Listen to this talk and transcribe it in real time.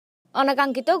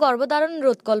অনাকাঙ্ক্ষিত গর্ভধারণ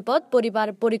রোধকল্পত পরিবার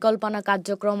পরিকল্পনা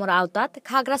কার্যক্রমের আওতাত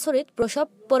খাগড়াছড়িত প্রসব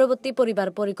পরবর্তী পরিবার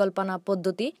পরিকল্পনা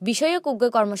পদ্ধতি বিষয়ক উগ্র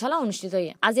কর্মশালা অনুষ্ঠিত হয়।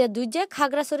 আজ দুইজে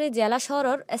খাগড়াছড়ি জেলা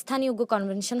শহরের স্থানীয় উগ্র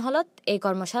কনভেনশন হলত এই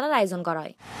কর্মশালার আয়োজন করা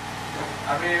হয়।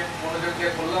 আমি মনোযোগ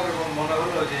দিয়ে বললাম এবং মনে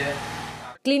হলো যে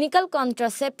clinical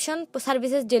contraception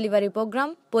services delivery programme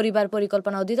পরিবার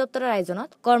পরিকল্পনা অধিদপ্তরের আয়োজনত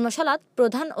কর্মশালাত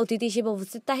প্রধান অতিথি হিসেবে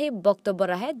উপস্থিত থাকি বক্তব্য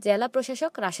রাখে জেলা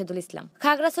প্রশাসক রাশেদুল ইসলাম।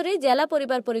 খাগড়াছড়ি জেলা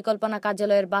পরিবার পরিকল্পনা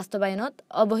কার্যালয়ের বাস্তবায়নত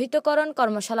অবহিতকরণ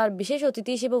কর্মশালার বিশেষ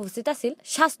অতিথি হিসেবে উপস্থিত আছিল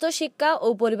স্বাস্থ্য শিক্ষা ও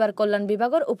পরিবার কল্যাণ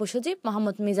বিভাগের উপসচিব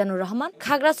মোহাম্মদ মিজানুর রহমান,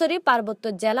 খাগড়াছড়ি পার্বত্য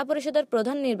জেলা পরিষদের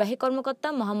প্রধান নির্বাহী কর্মকর্তা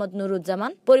মোহাম্মদ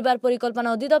নুরুজ্জামান, পরিবার পরিকল্পনা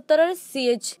অধিদপ্তরের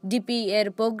সিএইচডিপি এর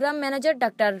programme manager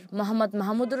doctor Mohammad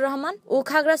Mahmudur Rahman ও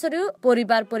খাগড়াছড়ি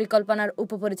পরিবার পরিকল্পনার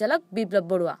উপপরিচালক বিপ্লব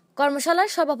বড়ুয়া। কর্মশালার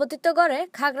সভাপতিত্ব করে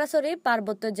খাগড়াছড়ি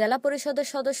পার্বত্য জেলা পরিষদের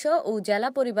সদস্য ও জেলা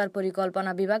পরিবার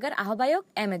পরিকল্পনা বিভাগের আহ্বায়ক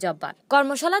এম এ জব্বার।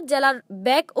 কর্মশালার জেলার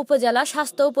ব্যাক উপজেলা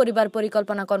স্বাস্থ্য ও পরিবার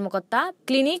পরিকল্পনা কর্মকর্তা,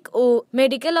 ক্লিনিক ও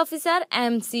মেডিকেল অফিসার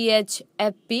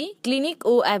MCHFP, ক্লিনিক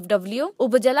ও FW,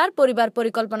 উপজেলার পরিবার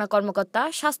পরিকল্পনা কর্মকর্তা,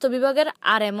 স্বাস্থ্য বিভাগের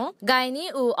RMO, গাইনি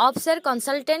ও অফসের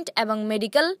কনসালটেন্ট এবং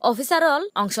মেডিকেল অফিসারল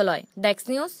অংশ লয়। Desk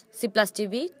news, Cplus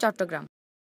TV, Chittagong.